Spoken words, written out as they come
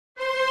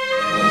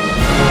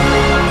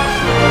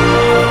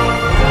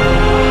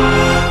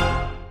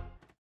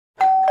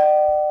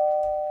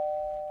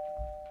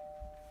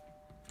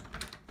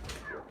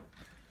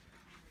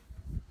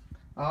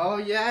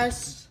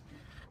yes!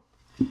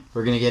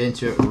 We're gonna get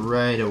into it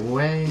right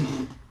away.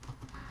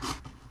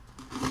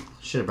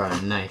 Should have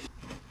brought a knife.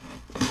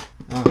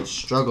 Oh, the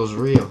struggle's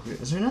real.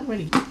 Is there another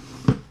way to...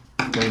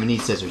 Don't even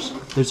need scissors.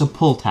 There's a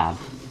pull tab.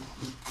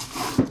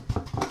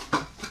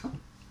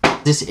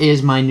 This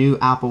is my new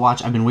Apple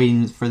Watch. I've been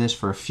waiting for this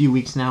for a few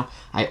weeks now.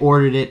 I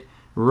ordered it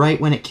right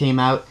when it came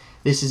out.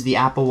 This is the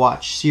Apple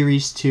Watch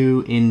Series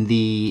 2 in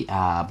the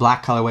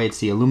black colorway. It's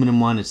the aluminum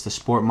one. It's the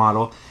sport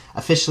model.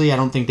 Officially, I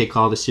don't think they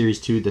call the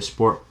Series 2 the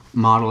sport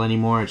model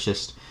anymore. It's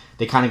just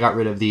they kind of got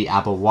rid of the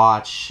Apple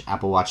Watch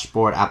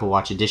Sport, Apple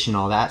Watch Edition,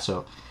 all that.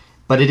 So,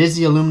 but it is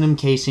the aluminum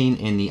casing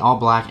in the all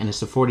black, and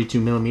it's the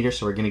 42mm.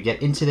 So we're gonna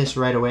get into this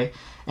right away.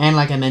 And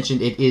like I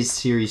mentioned, it is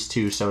Series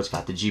 2, so it's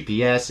got the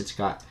GPS, it's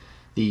got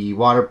the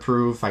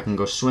waterproof. I can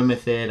go swim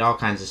with it, all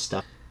kinds of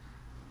stuff.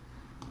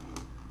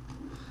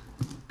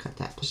 Cut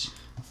that.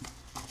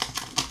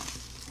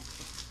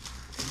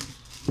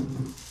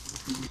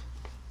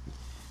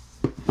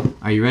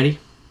 Are you ready?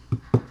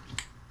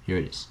 Here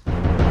it is.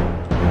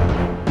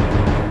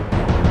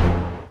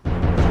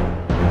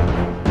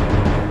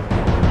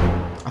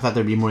 I thought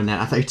there'd be more than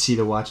that. I thought you'd see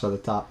the watch on the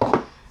top.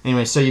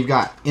 Anyway, so you've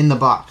got in the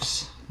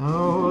box.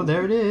 Oh,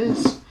 there it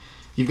is.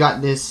 You've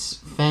got this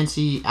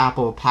fancy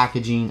Apple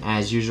packaging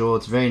as usual.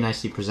 It's very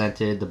nicely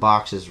presented. The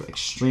box is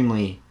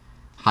extremely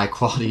high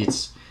quality.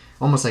 It's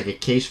almost like a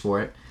case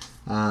for it.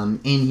 In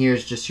here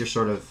is just your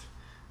sort of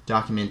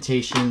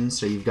documentation.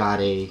 So you've got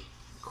a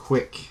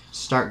quick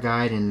start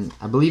guide, and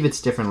I believe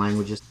it's different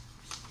languages.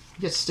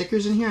 You get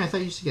stickers in here? I thought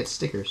you used to get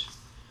stickers.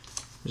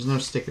 There's no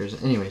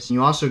stickers. Anyways,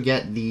 you also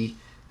get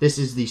this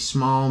is the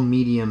small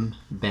medium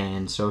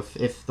band. So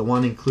if the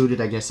one included,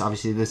 I guess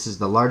obviously this is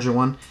the larger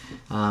one.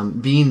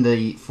 Being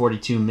the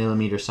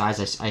 42mm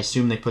size, I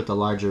assume they put the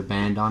larger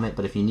band on it.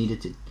 But if you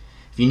needed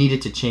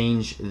to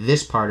change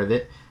this part of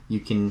it, you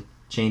can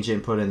change it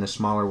and put in the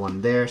smaller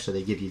one there. So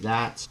they give you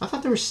that. I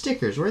thought there were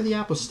stickers. Where are the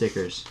Apple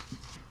stickers?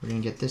 We're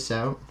gonna get this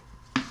out.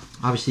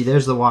 Obviously,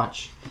 there's the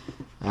watch.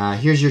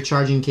 Here's your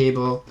charging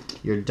cable,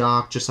 your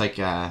dock, just like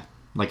an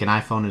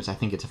iPhone. I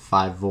think it's a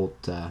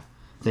 5-volt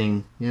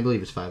thing. Yeah, I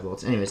believe it's 5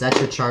 volts. Anyways, that's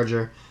your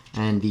charger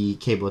and the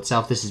cable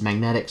itself. This is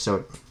magnetic, so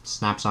it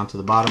snaps onto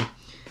the bottom,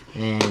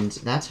 and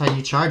that's how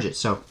you charge it.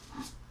 So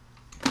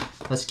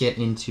let's get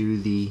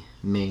into the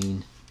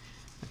main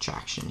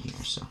attraction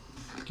here. So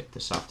get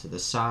this off to the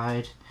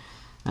side.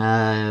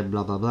 Blah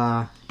blah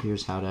blah.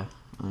 Here's how to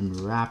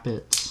unwrap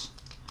it.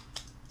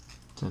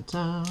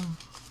 Ta-ta.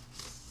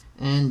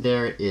 And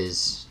there it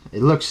is.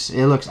 It looks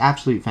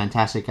absolutely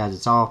fantastic, guys.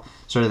 It's all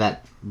sort of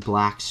that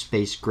black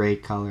space gray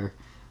color.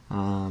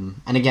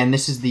 And again,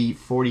 this is the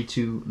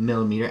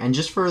 42mm. And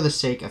just for the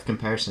sake of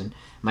comparison,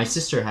 my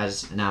sister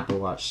has an Apple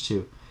Watch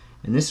too,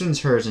 and this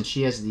one's hers, and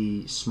she has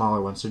the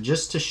smaller one. So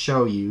just to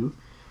show you,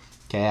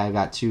 okay, I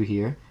got two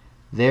here.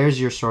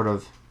 There's your sort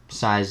of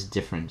size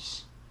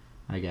difference,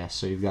 I guess.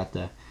 So you've got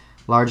the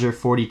larger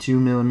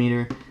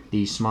 42mm,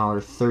 the smaller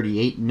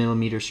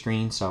 38mm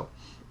screen. So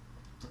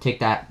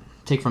take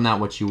from that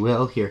what you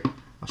will. Here,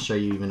 I'll show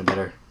you even a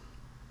better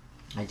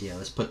idea.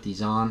 Let's put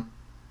these on.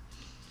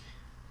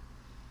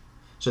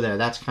 So there,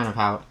 that's kind of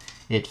how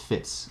it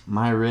fits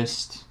my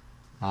wrist.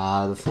 The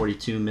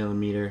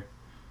 42mm,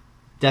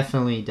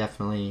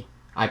 definitely,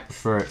 I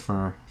prefer it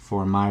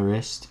for my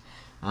wrist.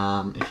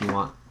 If you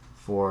want,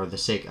 for the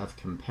sake of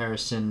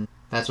comparison,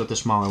 that's what the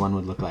smaller one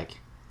would look like.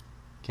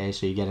 Okay,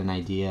 so you get an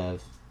idea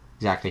of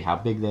exactly how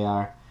big they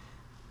are.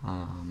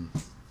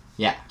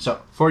 Yeah,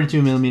 so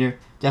 42mm,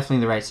 definitely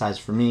the right size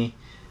for me.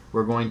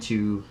 We're going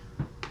to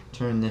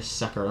turn this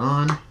sucker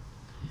on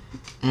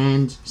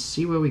and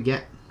see what we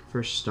get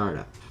for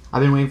startup.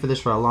 I've been waiting for this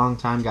for a long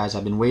time, guys.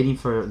 I've been waiting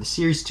for the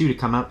Series 2 to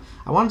come out.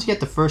 I wanted to get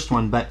the first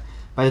one, but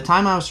by the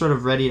time I was sort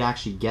of ready to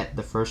actually get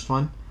the first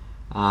one,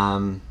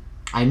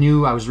 I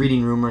knew, I was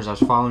reading rumors, I was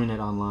following it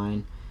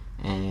online,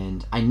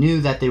 and I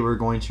knew that they were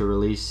going to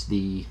release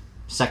the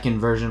second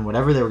version,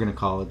 whatever they were going to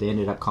call it. They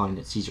ended up calling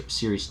it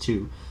Series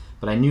 2,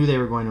 but I knew they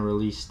were going to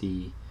release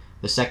the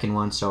second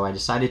one, so I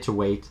decided to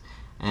wait.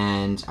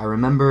 And I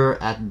remember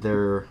at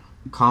their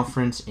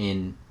conference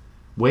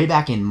way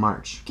back in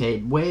March, okay,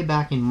 way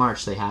back in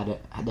March, they had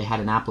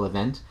an Apple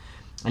event,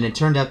 and it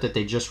turned out that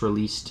they just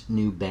released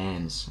new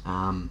bands.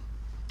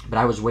 But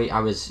I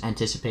was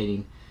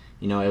anticipating,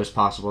 you know, it was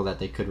possible that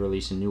they could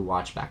release a new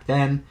watch back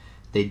then.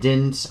 They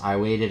didn't. I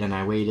waited and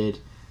I waited.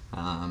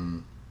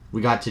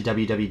 We got to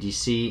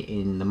WWDC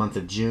in the month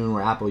of June,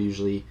 where Apple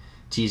usually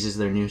teases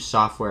their new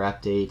software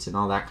updates and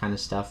all that kind of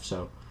stuff.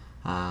 So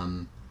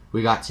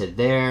we got to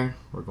there.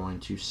 We're going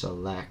to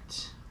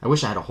select, I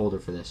wish I had a holder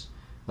for this,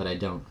 but I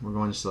don't. We're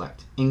going to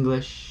select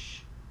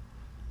English,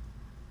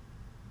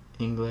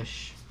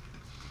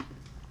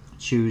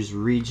 choose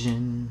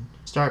region,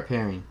 start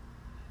pairing.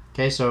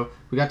 Okay, so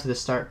we got to the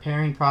start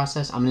pairing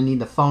process. I'm going to need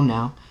the phone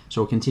now,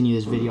 so we'll continue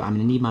this video. I'm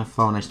going to need my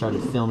phone. I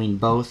started filming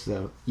both,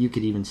 though. You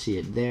could even see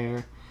it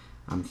there.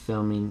 I'm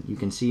filming. You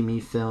can see me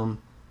film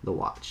the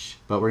watch.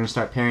 But we're going to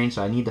start pairing,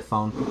 so I need the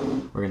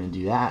phone. We're going to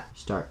do that.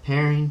 Start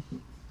pairing.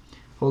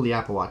 hold the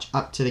Apple Watch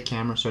up to the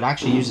camera so it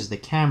actually uses the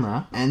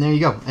camera, and there you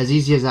go. As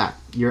easy as that,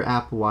 your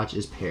Apple Watch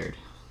is paired.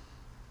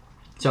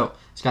 So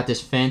it's got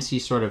this fancy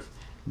sort of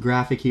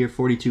graphic here,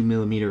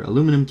 42mm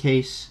aluminum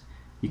case.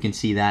 You can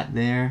see that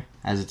there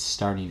as it's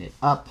starting it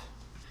up.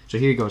 So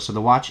here you go. So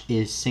the watch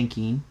is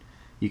syncing.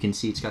 You can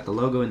see it's got the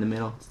logo in the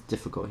middle. It's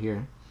difficult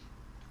here,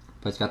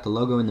 but it's got the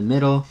logo in the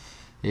middle.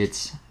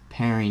 It's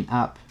pairing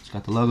up. It's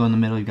got the logo in the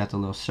middle. You've got the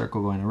little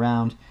circle going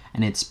around,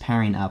 and it's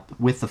pairing up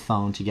with the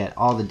phone to get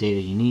all the data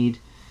you need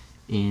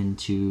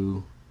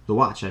into the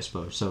watch, I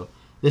suppose. So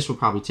this will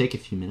probably take a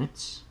few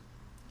minutes.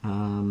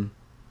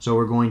 So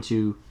we're going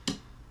to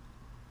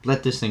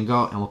let this thing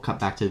go, and we'll cut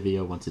back to the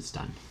video once it's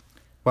done.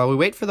 While we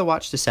wait for the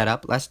watch to set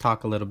up, let's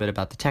talk a little bit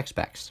about the tech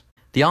specs.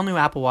 The all-new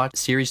Apple Watch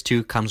Series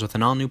 2 comes with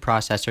an all-new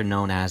processor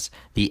known as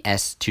the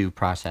S2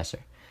 processor.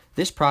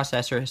 This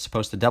processor is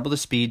supposed to double the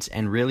speeds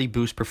and really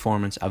boost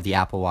performance of the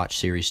Apple Watch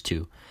Series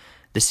 2.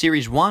 The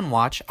Series 1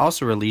 watch,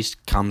 also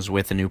released, comes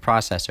with a new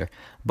processor.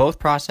 Both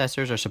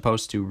processors are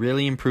supposed to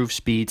really improve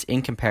speeds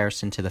in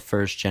comparison to the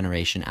first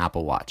generation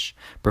Apple Watch.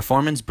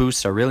 Performance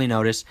boosts are really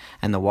noticed,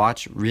 and the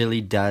watch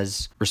really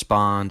does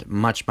respond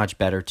much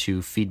better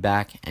to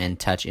feedback and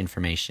touch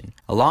information.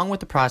 Along with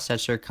the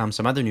processor come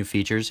some other new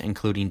features,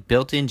 including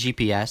built-in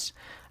GPS,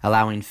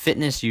 allowing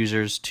fitness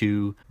users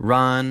to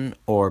run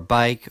or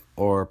bike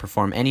or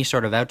perform any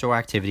sort of outdoor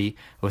activity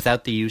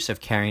without the use of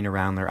carrying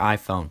around their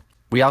iPhone.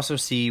 We also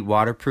see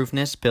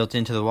waterproofness built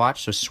into the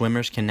watch, so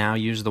swimmers can now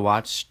use the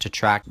watch to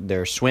track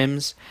their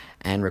swims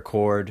and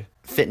record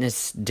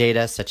fitness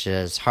data such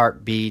as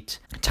heartbeat,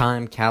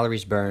 time,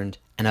 calories burned,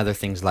 and other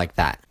things like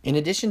that. In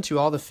addition to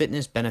all the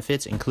fitness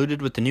benefits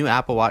included with the new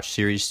Apple Watch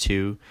Series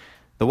 2,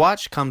 the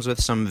watch comes with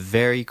some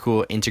very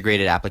cool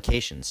integrated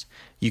applications.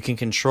 You can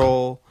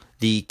control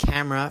the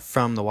camera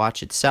from the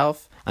watch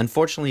itself.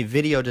 Unfortunately,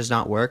 video does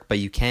not work, but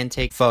you can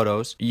take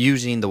photos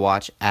using the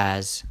watch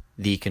as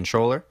the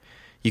controller.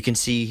 You can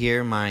see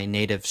here my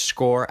native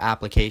score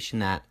application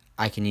that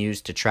I can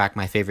use to track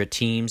my favorite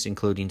teams,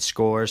 including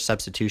scores,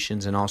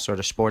 substitutions, and all sort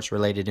of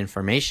sports-related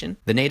information.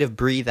 The native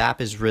Breathe app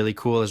is really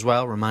cool as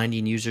well,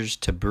 reminding users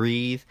to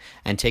breathe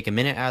and take a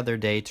minute out of their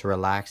day to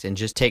relax and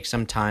just take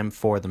some time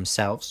for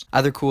themselves.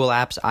 Other cool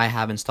apps I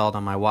have installed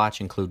on my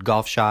watch include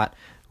Golf Shot,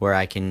 where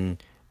I can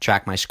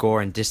track my score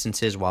and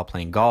distances while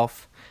playing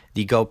golf.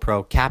 The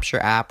GoPro Capture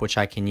app, which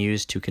I can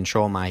use to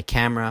control my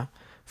camera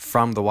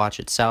from the watch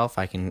itself.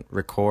 I can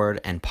record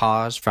and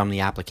pause from the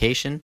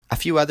application. A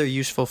few other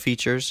useful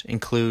features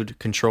include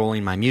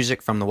controlling my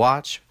music from the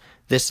watch.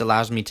 This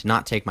allows me to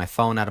not take my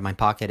phone out of my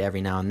pocket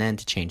every now and then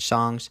to change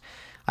songs.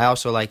 I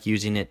also like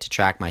using it to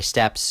track my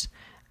steps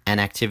and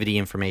activity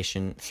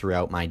information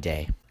throughout my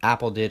day.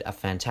 Apple did a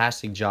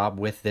fantastic job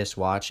with this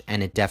watch,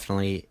 and it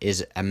definitely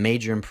is a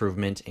major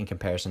improvement in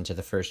comparison to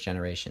the first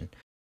generation.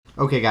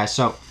 Okay guys,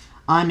 so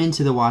I'm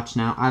into the watch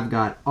now. I've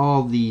got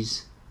all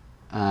these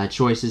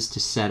choices to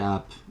set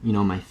up, you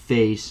know, my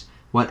face,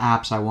 what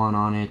apps I want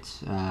on it.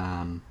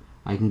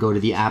 I can go to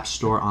the App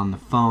Store on the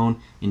phone,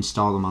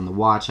 install them on the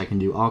watch. I can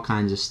do all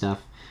kinds of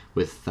stuff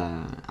with,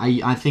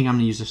 I think I'm going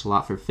to use this a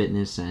lot for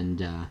fitness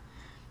and,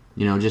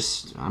 you know,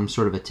 just, I'm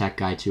sort of a tech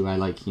guy too. I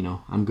like, you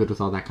know, I'm good with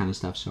all that kind of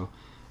stuff. So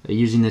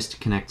using this to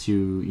connect to,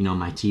 you know,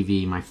 my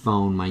TV, my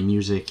phone, my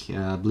music,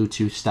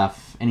 Bluetooth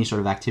stuff, any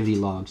sort of activity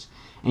logs,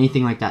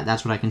 anything like that,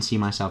 that's what I can see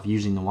myself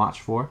using the watch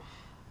for.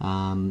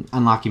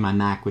 Unlocking my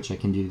Mac, which I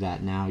can do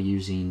that now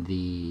using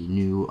the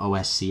new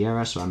OS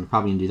Sierra, so I'm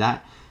probably going to do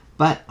that.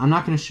 But I'm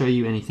not going to show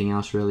you anything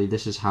else really.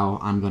 This is how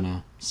I'm going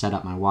to set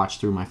up my watch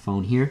through my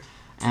phone here.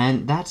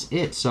 And that's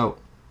it. So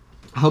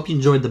I hope you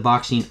enjoyed the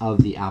boxing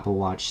of the Apple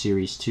Watch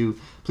Series 2.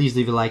 Please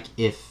leave a like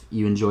if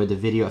you enjoyed the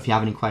video. If you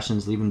have any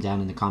questions, leave them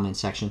down in the comment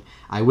section.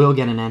 I will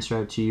get an answer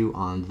out to you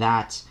on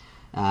that.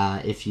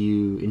 If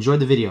you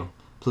enjoyed the video,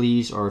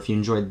 please, or if you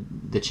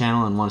enjoyed the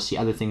channel and want to see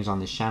other things on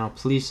this channel,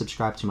 please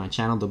subscribe to my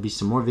channel. There'll be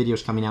some more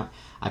videos coming out.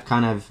 I've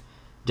kind of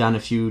done a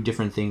few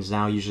different things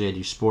now. Usually I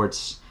do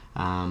sports,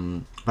 but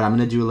I'm going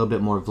to do a little bit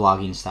more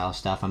vlogging style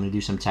stuff. I'm going to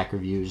do some tech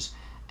reviews,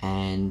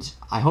 and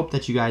I hope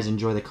that you guys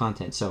enjoy the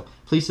content. So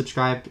please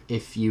subscribe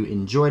if you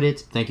enjoyed it.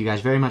 Thank you guys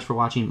very much for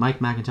watching. Mike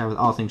McIntyre with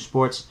All Things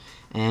Sports,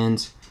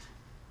 and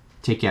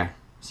take care.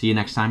 See you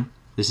next time.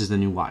 This is the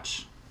new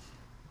watch.